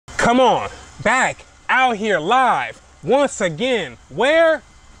Come on, back out here live once again. Where?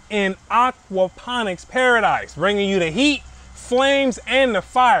 In Aquaponics paradise, bringing you the heat, flames, and the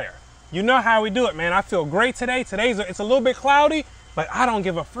fire. You know how we do it, man. I feel great today. It's a little bit cloudy, but I don't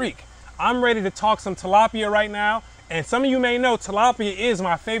give a freak. I'm ready to talk some tilapia right now. And some of you may know tilapia is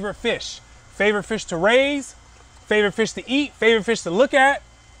my favorite fish. Favorite fish to raise, favorite fish to eat, favorite fish to look at.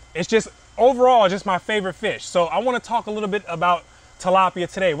 It's just overall just my favorite fish. So I want to talk a little bit about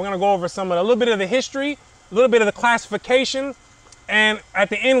tilapia today. We're going to go over a little bit of the history, a little bit of the classification, and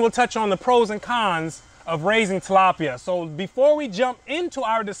at the end we'll touch on the pros and cons of raising tilapia. So before we jump into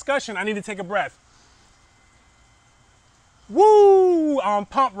our discussion, I need to take a breath. Woo! I'm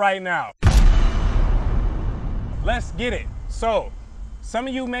pumped right now. Let's get it. So some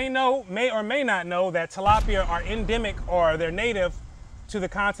of you may or may not know that tilapia are endemic, or they're native to the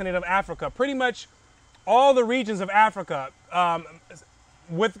continent of Africa. Pretty much all the regions of Africa,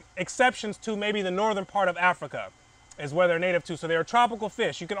 with exceptions to maybe the northern part of Africa, is where they're native to. So they're a tropical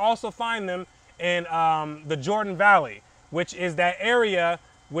fish. You can also find them in the Jordan Valley, which is that area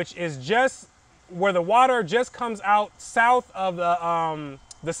which is just where the water just comes out south of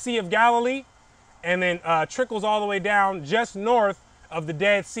the Sea of Galilee, and then trickles all the way down just north of the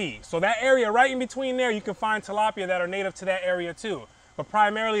Dead Sea. So that area right in between there, you can find tilapia that are native to that area too. But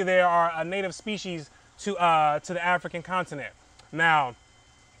primarily they are a native species to the African continent. Now,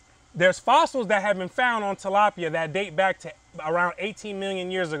 there's fossils that have been found on tilapia that date back to around 18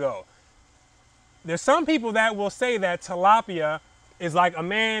 million years ago. There's some people that will say that tilapia is like a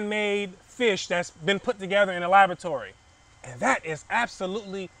man-made fish that's been put together in a laboratory. And that is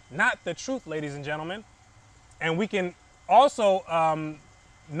absolutely not the truth, ladies and gentlemen. And we can also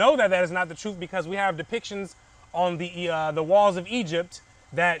know that that is not the truth because we have depictions on the walls of Egypt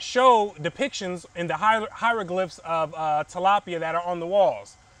that show depictions in the hieroglyphs of tilapia that are on the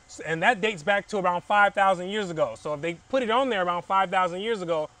walls. And that dates back to around 5,000 years ago. So if they put it on there around 5,000 years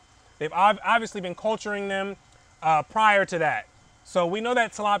ago, they've obviously been culturing them prior to that. So we know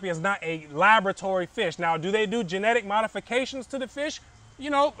that tilapia is not a laboratory fish. Now, do they do genetic modifications to the fish? You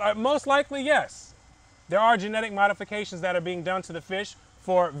know, most likely, yes. There are genetic modifications that are being done to the fish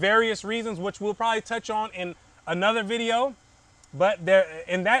for various reasons, which we'll probably touch on in another video. But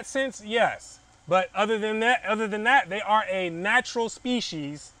in that sense, yes. But other than that, they are a natural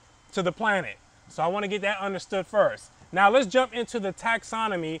species to the planet. So I want to get that understood first. Now let's jump into the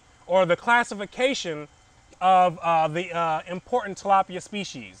taxonomy, or the classification of the important tilapia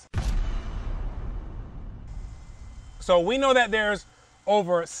species. So we know that there's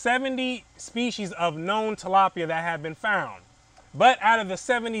over 70 species of known tilapia that have been found. But out of the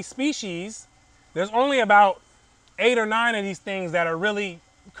 70 species, there's only about 8 or 9 of these things that are really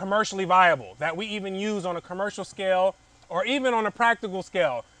commercially viable, that we even use on a commercial scale or even on a practical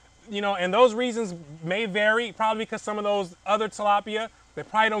scale. You know, and those reasons may vary, probably because some of those other tilapia, they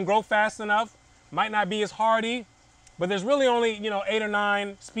probably don't grow fast enough, might not be as hardy, but there's really only, 8 or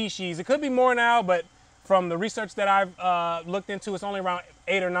 9 species. It could be more now, but from the research that I've looked into, it's only around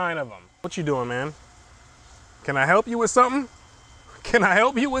 8 or 9 of them. What you doing, man? Can I help you with something? Can I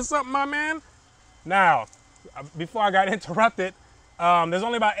help you with something, my man? Now, before I got interrupted, there's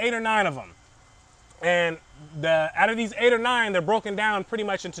only about 8 or 9 of them. And out of these 8 or 9, they're broken down pretty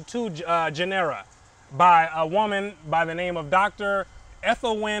much into 2 genera by a woman by the name of Dr.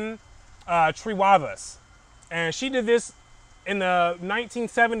 Ethelwyn Triwavas. And she did this in the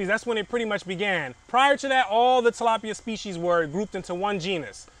 1970s. That's when it pretty much began. Prior to that, all the tilapia species were grouped into one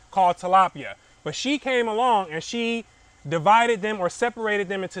genus called tilapia. But she came along and she divided them or separated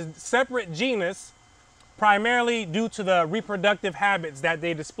them into separate genus, primarily due to the reproductive habits that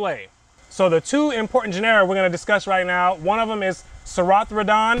they display. So the 2 important genera we're going to discuss right now, one of them is Serratura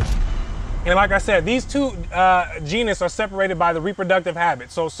Don. And like I said, these 2 genus are separated by the reproductive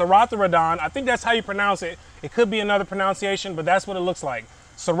habits. So Serratura Don, I think that's how you pronounce it. It could be another pronunciation, but that's what it looks like.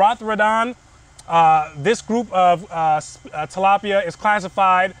 Serratura Don, this group of tilapia is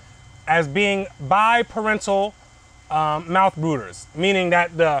classified as being biparental mouth brooders, meaning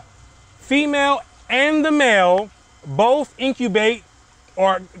that the female and the male both incubate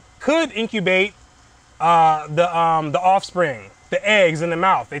or could incubate the offspring, the eggs in the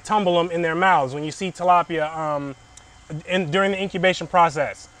mouth. They tumble them in their mouths when you see tilapia during the incubation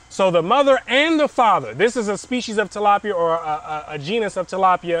process. So the mother and the father, this is a species of tilapia or a genus of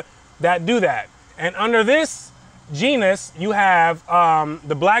tilapia that do that. And under this genus, you have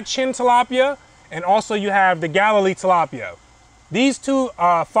the black chin tilapia, and also you have the Galilee tilapia. These 2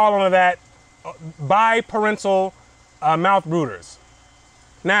 fall under that biparental mouth brooders.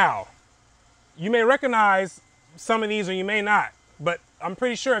 Now, you may recognize some of these or you may not, but I'm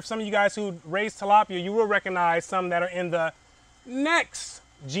pretty sure if some of you guys who raise tilapia, you will recognize some that are in the next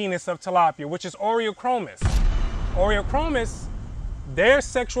genus of tilapia, which is Oreochromis. Oreochromis, their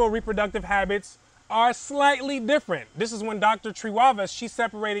sexual reproductive habits are slightly different. This is when Dr. Triwavas, she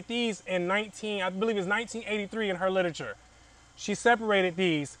separated these in I believe it's 1983 in her literature. She separated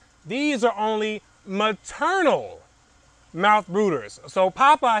these. These are only maternal mouth brooders. So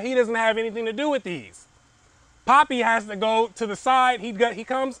Papa, he doesn't have anything to do with these. Poppy has to go to the side. He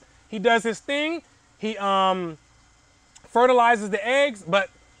comes, he does his thing. He fertilizes the eggs, but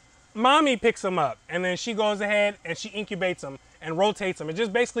mommy picks them up, and then she goes ahead and she incubates them and rotates them. It's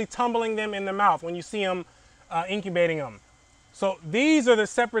just basically tumbling them in the mouth when you see them incubating them. So these are the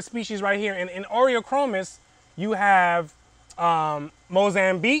separate species right here. And in Oreochromis, you have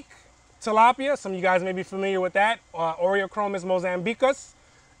Mozambique tilapia. Some of you guys may be familiar with that. Oreochromis mozambicus.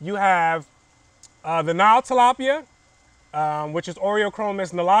 You have the Nile tilapia, which is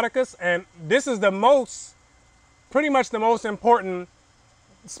Oreochromis niloticus. And this is pretty much the most important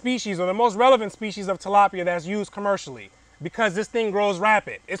species, or the most relevant species of tilapia that's used commercially, because this thing grows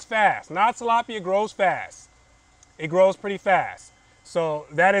rapid. It's fast. Nile tilapia grows fast. It grows pretty fast. So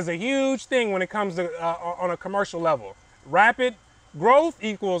that is a huge thing when it comes to on a commercial level. Rapid growth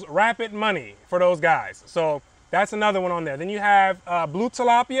equals rapid money for those guys. So that's another one on there. Then you have blue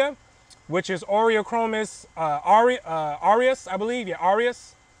tilapia, which is Oreochromis aureus, I believe. Yeah,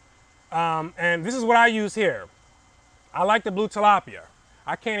 aureus. And this is what I use here. I like the blue tilapia.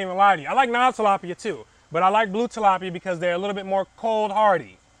 I can't even lie to you. I like Nile tilapia too, but I like blue tilapia because they're a little bit more cold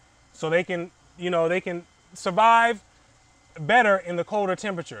hardy. So they can, they can survive better in the colder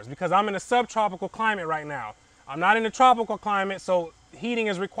temperatures, because I'm in a subtropical climate right now. I'm not in a tropical climate, so heating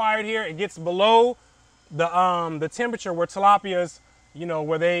is required here. It gets below the temperature where tilapias,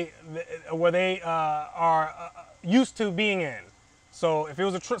 where they are used to being in. So if it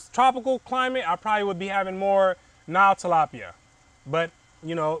was a tropical climate, I probably would be having more Nile tilapia. But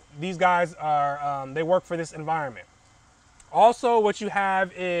these guys are, they work for this environment. Also, what you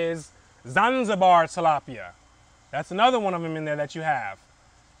have is Zanzibar tilapia. That's another one of them in there that you have.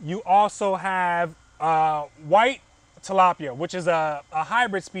 You also have white tilapia, which is a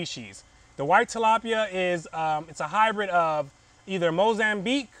hybrid species. The white tilapia is, it's a hybrid of either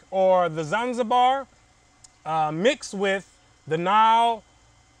Mozambique or the Zanzibar mixed with the Nile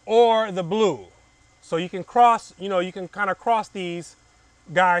or the blue. So you can cross, you can kind of cross these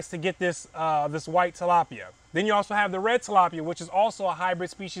guys to get this this white tilapia. Then you also have the red tilapia, which is also a hybrid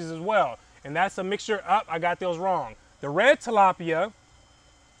species as well. And that's a mixture, I got those wrong. The red tilapia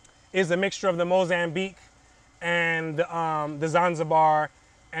is a mixture of the Mozambique and the Zanzibar,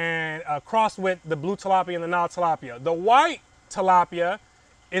 and crossed with the blue tilapia and the Nile tilapia. The white tilapia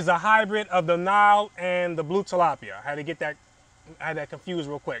is a hybrid of the Nile and the blue tilapia. I had that confused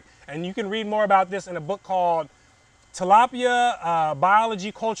real quick. And you can read more about this in a book called Tilapia,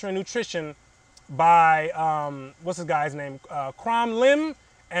 Biology, Culture, and Nutrition by, what's this guy's name? Crom Lim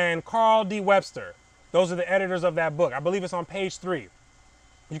and Carl D. Webster. Those are the editors of that book. I believe it's on page 3.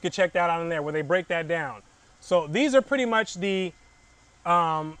 You can check that out in there where they break that down. So these are pretty much the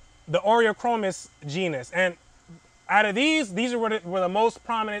Oreochromis genus. And out of these are where the most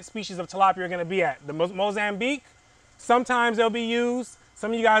prominent species of tilapia are going to be at. The Mozambique, sometimes they'll be used.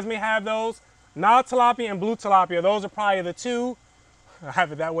 Some of you guys may have those. Nile tilapia and blue tilapia, those are probably the two, I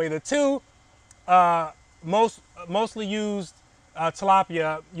have it that way, the two mostly used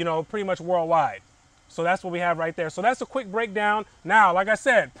tilapia, pretty much worldwide. So that's what we have right there. So that's a quick breakdown. Now, like I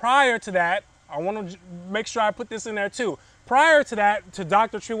said, prior to that, I want to make sure I put this in there too. Prior to that, to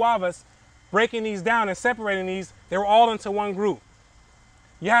Dr. Triwavas breaking these down and separating these, they were all into one group.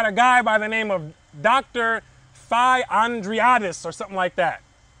 You had a guy by the name of Dr. Andriadis or something like that.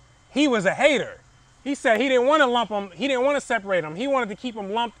 He was a hater. He said he didn't want to lump them, he didn't want to separate them. He wanted to keep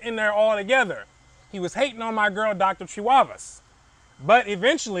them lumped in there all together. He was hating on my girl, Dr. Triwavas. But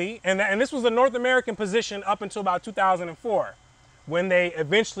eventually, and this was a North American position up until about 2004, when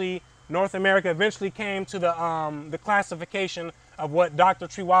North America eventually came to the classification of what Dr.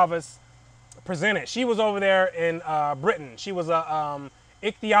 Triwavas presented. She was over there in Britain. She was a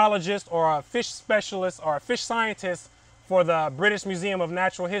ichthyologist or a fish specialist or a fish scientist for the British Museum of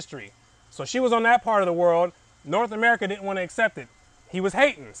Natural History. So she was on that part of the world. North America didn't want to accept it. He was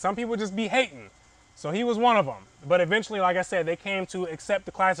hating. Some people just be hating. So he was one of them. But eventually, like I said, they came to accept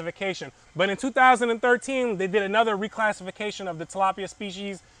the classification. But in 2013, they did another reclassification of the tilapia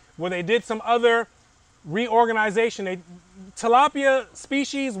species where they did some other reorganization. Tilapia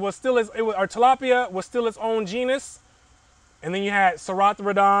species was still tilapia was still its own genus. And then you had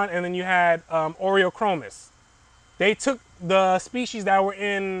Serratura Don, and then you had Oreochromis. they took the species that were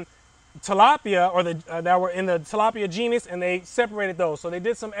in tilapia, or that were in the tilapia genus, and they separated those. So they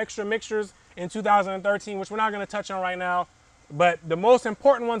did some extra mixtures in 2013, which we're not going to touch on right now. But the most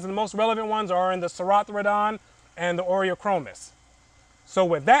important ones and the most relevant ones are in the Serratura Don and the Oreochromis. So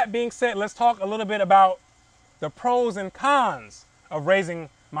with that being said, let's talk a little bit about the pros and cons of raising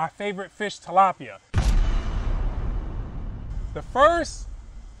my favorite fish, tilapia. The first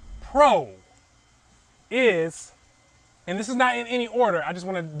pro is, and this is not in any order, I just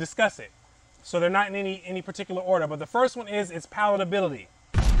want to discuss it. So they're not in any particular order, but the first one is its palatability.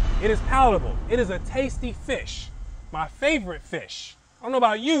 It is palatable. It is a tasty fish. My favorite fish. I don't know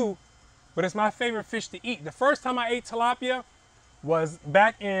about you, but it's my favorite fish to eat. The first time I ate tilapia was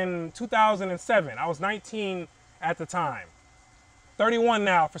back in 2007. I was 19 at the time. 31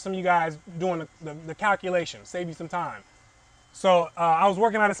 now for some of you guys doing the calculation. Save you some time. So I was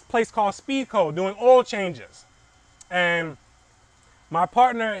working at a place called Speedco doing oil changes. And my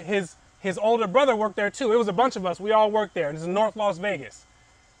partner, his older brother worked there too. It was a bunch of us. We all worked there. This is North Las Vegas.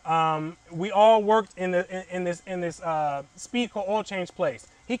 We all worked in this Speedco oil change place.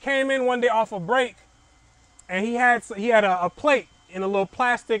 He came in one day off a break, and he had a plate in a little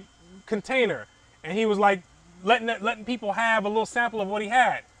plastic container, and he was like letting people have a little sample of what he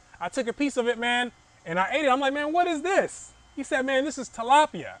had. I took a piece of it, man, and I ate it. I'm like, man, what is this? He said, man, this is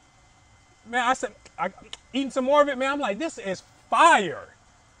tilapia. Man, I said, eating some more of it, man. I'm like, this is fire.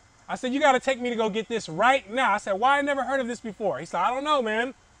 I said, you got to take me to go get this right now. I said, why I never heard of this before? He said, I don't know,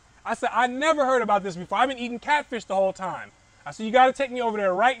 man. I said, I never heard about this before. I've been eating catfish the whole time. I said, you got to take me over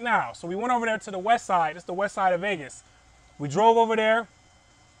there right now. So we went over there to the west side. It's the west side of Vegas. We drove over there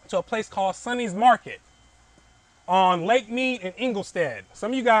to a place called Sonny's Market on Lake Mead in Inglestead.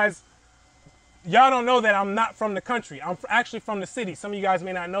 Some of you guys, y'all don't know that I'm not from the country. I'm actually from the city. Some of you guys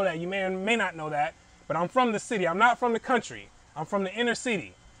may not know that. You may or may not know that. But I'm from the city. I'm not from the country. I'm from the inner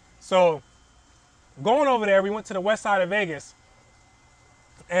city. So going over there, we went to the west side of Vegas.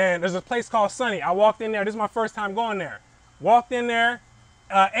 And there's a place called Sonny. I walked in there. This is my first time going there. Walked in there.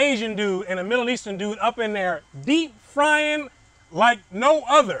 Asian dude and a Middle Eastern dude up in there, deep frying like no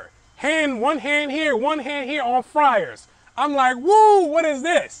other. One hand here on fryers. I'm like, woo, what is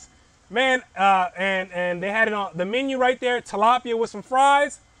this? Man, and they had it on the menu right there, tilapia with some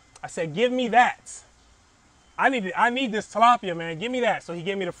fries. I said, give me that. I need this tilapia, man. Give me that. So he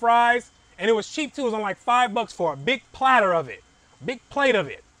gave me the fries, and it was cheap too. It was on like $5 for a big platter of it, big plate of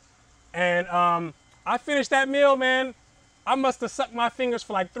it. And I finished that meal, man. I must have sucked my fingers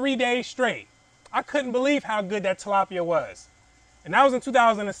for like 3 days straight. I couldn't believe how good that tilapia was. And that was in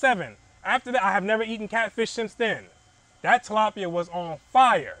 2007. After that, I have never eaten catfish since then. That tilapia was on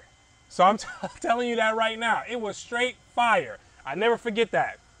fire. So I'm telling you that right now. It was straight fire. I never forget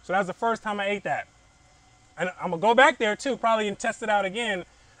that. So that was the first time I ate that. And I'm going to go back there too, probably, and test it out again.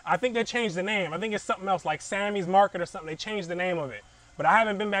 I think they changed the name. I think it's something else, like Sammy's Market or something. They changed the name of it. But I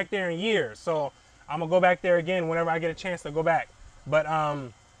haven't been back there in years. So I'm going to go back there again whenever I get a chance to go back. But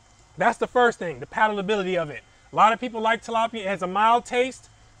that's the first thing, the palatability of it. A lot of people like tilapia. It has a mild taste.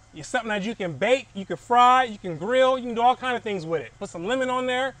 It's something that you can bake, you can fry, you can grill, you can do all kinds of things with it. Put some lemon on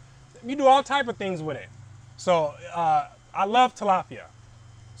there. You do all type of things with it. So I love tilapia.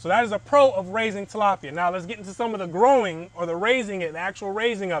 So that is a pro of raising tilapia. Now let's get into some of the growing or the raising it, the actual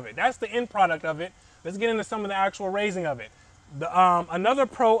raising of it. That's the end product of it. Let's get into some of the actual raising of it. Another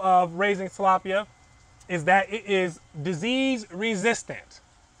pro of raising tilapia is that it is disease resistant.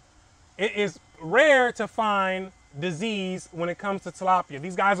 It is rare to find disease when it comes to tilapia.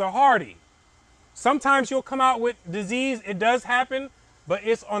 These guys are hardy. Sometimes you'll come out with disease. It does happen, but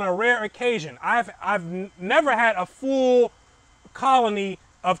it's on a rare occasion. I've never had a full colony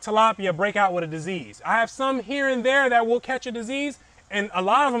of tilapia break out with a disease. I have some here and there that will catch a disease, and a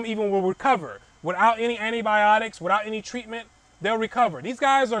lot of them even will recover without any antibiotics, without any treatment. They'll recover. These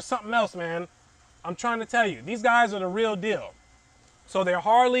guys are something else, man. I'm trying to tell you, these guys are the real deal. So they're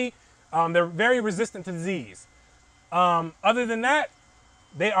they're very resistant to disease. Other than that,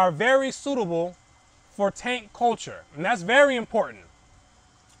 they are very suitable for tank culture, and that's very important.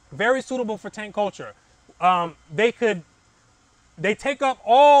 Very suitable for tank culture. They take up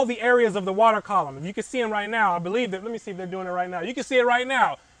all the areas of the water column. If you can see them right now, I believe that, let me see if they're doing it right now. You can see it right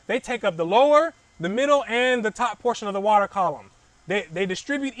now. They take up the lower, the middle, and the top portion of the water column. They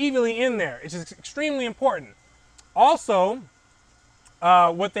distribute evenly in there. It's just extremely important. Also,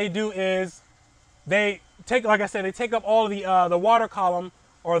 what they do is they take, like I said, they take up all of the water column,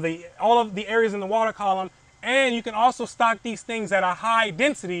 or all of the areas in the water column, and you can also stock these things at a high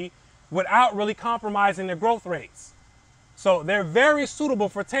density without really compromising their growth rates. So they're very suitable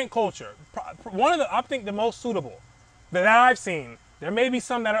for tank culture. I think the most suitable. that I've seen. There may be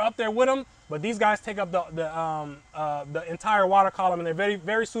some that are up there with them, but these guys take up the entire water column, and they're very,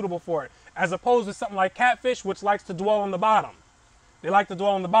 very suitable for it. As opposed to something like catfish, which likes to dwell on the bottom. They like to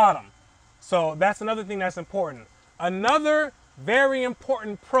dwell on the bottom. So that's another thing that's important. Another very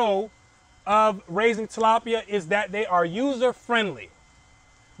important pro of raising tilapia is that they are user-friendly,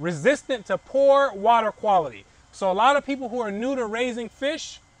 resistant to poor water quality. So a lot of people who are new to raising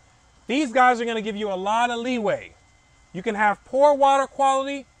fish, these guys are going to give you a lot of leeway. You can have poor water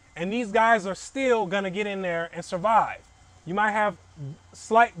quality, and these guys are still going to get in there and survive. You might have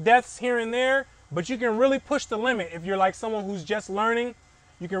slight deaths here and there, but you can really push the limit. If you're like someone who's just learning,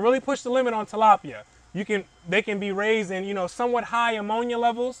 you can really push the limit on tilapia. They can be raised in, you know, somewhat high ammonia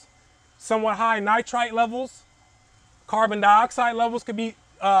levels, somewhat high nitrite levels. Carbon dioxide levels could be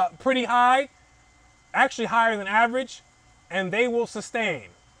pretty high, actually higher than average, and they will sustain.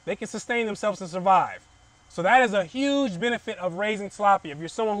 They can sustain themselves and survive. So that is a huge benefit of raising tilapia. If you're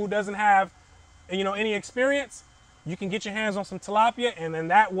someone who doesn't have, you know, any experience, you can get your hands on some tilapia, and then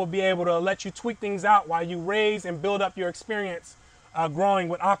that will be able to let you tweak things out while you raise and build up your experience growing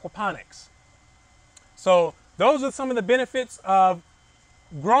with aquaponics. So those are some of the benefits of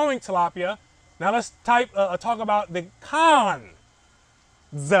growing tilapia. Now let's talk about the cons.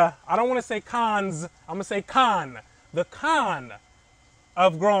 I don't want to say cons, I'm going to say con. The con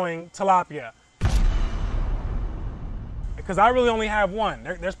of growing tilapia. Because I really only have one.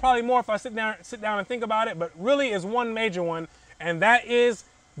 There's probably more if I sit down and think about it, but really is one major one, and that is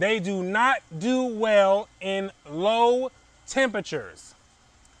they do not do well in low temperatures.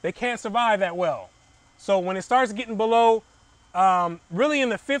 They can't survive that well. So when it starts getting below, really in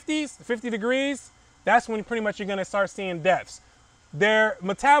the 50s, 50 degrees, that's when pretty much you're going to start seeing deaths. Their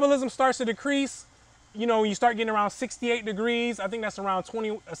metabolism starts to decrease. You know, you start getting around 68 degrees. I think that's around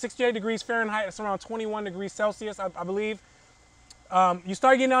 68 degrees Fahrenheit. That's around 21 degrees Celsius, I believe. You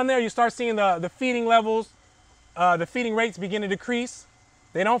start getting down there, you start seeing the feeding levels, the feeding rates begin to decrease.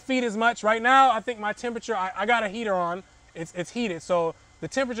 They don't feed as much. Right now, I think my temperature, I got a heater on. It's heated. So the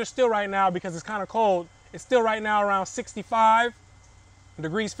temperature still right now, because it's kind of cold, it's still right now around 65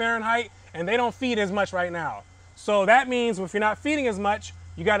 degrees Fahrenheit, and they don't feed as much right now. So that means if you're not feeding as much,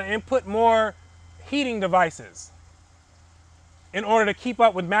 you got to input more heating devices in order to keep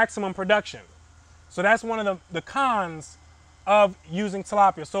up with maximum production. So that's one of the cons of using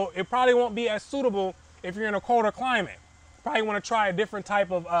tilapia. So it probably won't be as suitable if you're in a colder climate. Probably want to try a different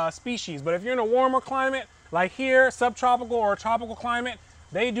type of species. But if you're in a warmer climate, like here, subtropical or tropical climate,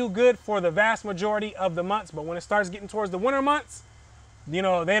 they do good for the vast majority of the months. But when it starts getting towards the winter months, you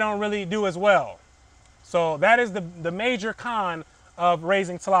know, they don't really do as well. So that is the major con of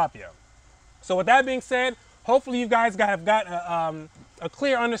raising tilapia. So with that being said, hopefully you guys have got a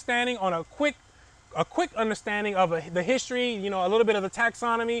clear understanding on a quick understanding of the history, you know, a little bit of the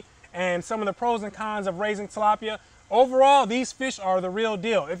taxonomy and some of the pros and cons of raising tilapia. Overall, these fish are the real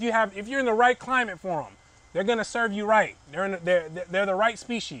deal. If you're in the right climate for them, they're going to serve you right. They're the right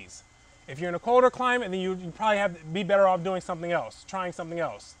species. If you're in a colder climate, then you probably have to be better off doing something else, trying something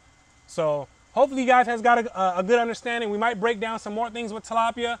else. So hopefully you guys has got a good understanding. We might break down some more things with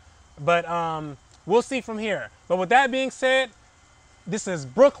tilapia, but we'll see from here. But with that being said, this is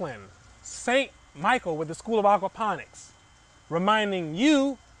Brooklyn St. Michael with the School of Aquaponics, reminding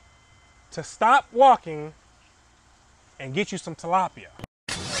you to stop walking and get you some tilapia.